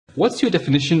What's your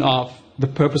definition of the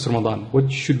purpose of Ramadan?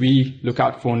 What should we look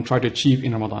out for and try to achieve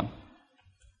in Ramadan?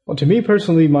 Well, to me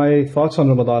personally, my thoughts on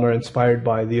Ramadan are inspired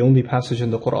by the only passage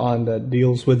in the Quran that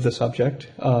deals with the subject.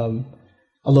 A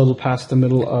little past the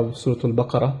middle of Surah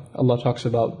Al-Baqarah, Allah talks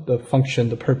about the function,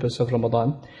 the purpose of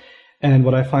Ramadan. And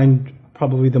what I find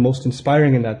probably the most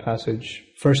inspiring in that passage,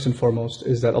 first and foremost,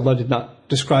 is that Allah did not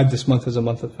describe this month as a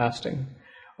month of fasting,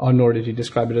 nor did He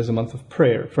describe it as a month of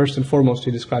prayer. First and foremost,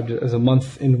 He described it as a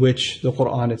month in which the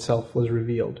Quran itself was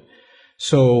revealed.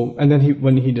 So, and then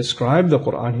when He described the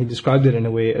Quran, He described it in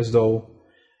a way as though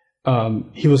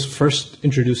He was first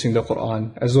introducing the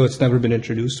Quran, as though it's never been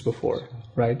introduced before,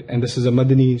 right? And this is a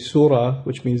Madani surah,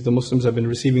 which means the Muslims have been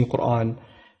receiving Quran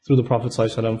through the Prophet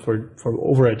ﷺ for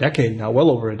over a decade now,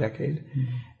 well over a decade.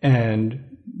 Mm-hmm.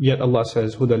 And yet Allah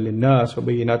says, هُدًى لِلنَّاسِ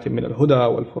وَبَيِّنَاتٍ مِّنَ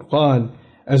الْهُدَى وَالْفُرْقَانِ,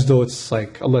 as though it's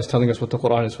like Allah is telling us what the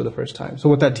Quran is for the first time. So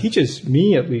what that teaches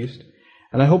me, at least,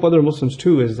 and I hope other Muslims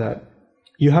too, is that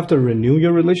you have to renew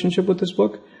your relationship with this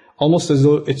book, almost as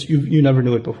though it's you never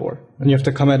knew it before, and you have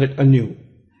to come at it anew.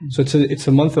 So it's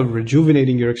a month of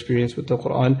rejuvenating your experience with the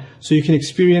Quran, so you can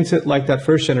experience it like that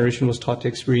first generation was taught to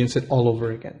experience it all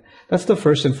over again. That's the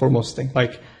first and foremost thing.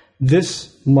 Like,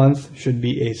 this month should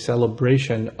be a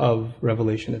celebration of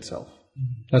revelation itself.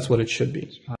 That's what it should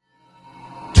be.